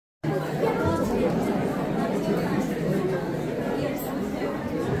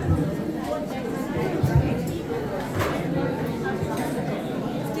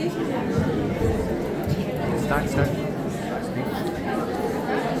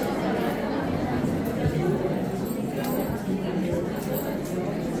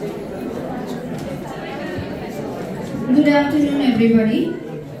Good afternoon, everybody.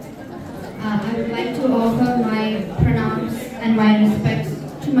 I would like to offer my pranams and my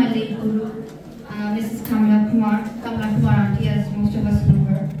respects to my late Guru, Mrs. Kamala Kumar Auntie, as most of us know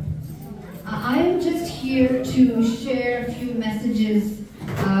her. I am just here to share a few messages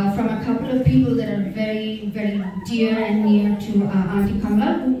from a couple of people that are very, very dear and near to Auntie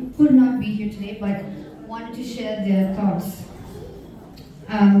Kamala, who could not be here today but wanted to share their thoughts.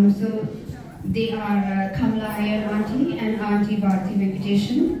 So they are Kamala Iyer Auntie and Auntie Bharti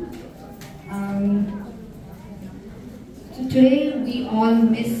Venkateshan. So today we all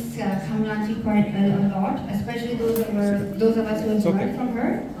miss Kamala Auntie quite a lot, especially those of us who have learned from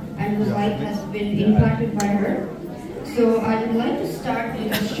her and whose life has been impacted by her. So I would like to start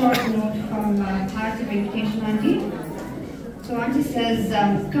with a short note from Bharti Venkateshan Auntie. So Auntie says,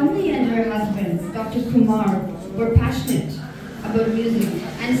 Kamala and her husband, Dr. Kumar, were passionate about music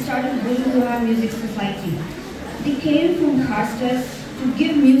and started Aaradhana Music Society. They came from Carstairs to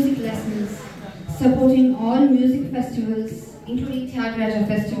give music lessons, supporting all music festivals, including Tyagaraja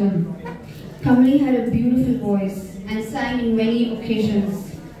festival. Kamala had a beautiful voice and sang in many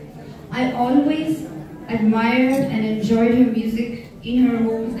occasions. I always admired and enjoyed her music in her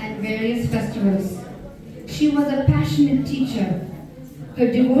home and various festivals. She was a passionate teacher.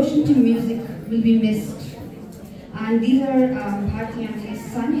 Her devotion to music will be missed. And these are Bharti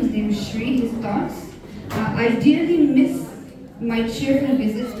Auntie's son, his name is Shri, his thoughts. I dearly miss my cheerful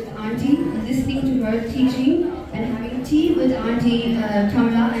visits with Auntie, listening to her teaching and having tea with Auntie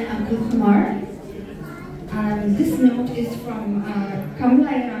Kamala and Uncle Kumar. This note is from Kamala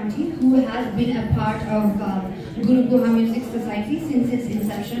Auntie, who has been a part of Guru Guha Music Society since its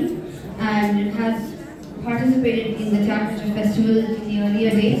inception and has participated in the Tyagaraja festival in the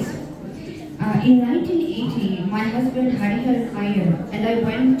earlier days. In 1980, my husband Hariharan Iyer and I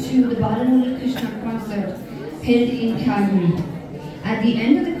went to the Balanoli Krishna concert held in Calgary. At the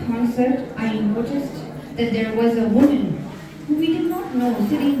end of the concert, I noticed that there was a woman who we did not know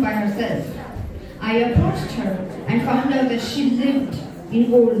sitting by herself. I approached her and found out that she lived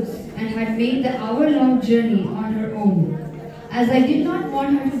in Olds and had made the hour-long journey on her own. As I did not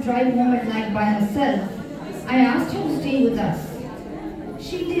want her to drive home at night by herself, I asked her to stay with us.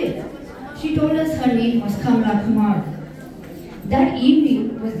 She did. She told us her name was Kamala Kumar. That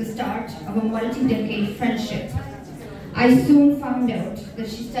evening was the start of a multi-decade friendship. I soon found out that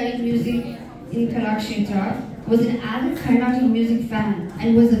she studied music in Kalakshetra, was an avid Carnatic music fan,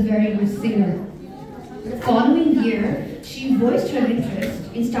 and was a very good singer. The following year, she voiced her interest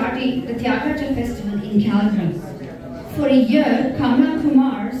in starting the Tyagaraja festival in Calgary. For a year, Kamala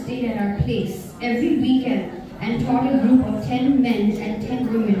Kumar stayed at our place every weekend and taught a group of 10 men and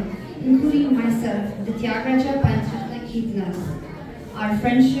 10 women, including myself, the Tyagaraja Panchratna Kirtanas. Our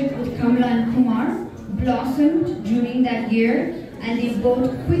friendship with Kamala and Kumar blossomed during that year, and they both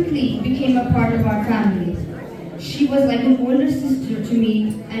quickly became a part of our family. She was like an older sister to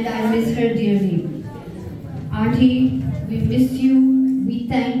me, and I miss her dearly. Auntie, we miss you, we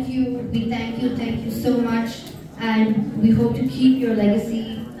thank you so much, and we hope to keep your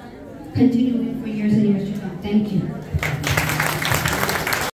legacy continuing for years and years to come. Thank you.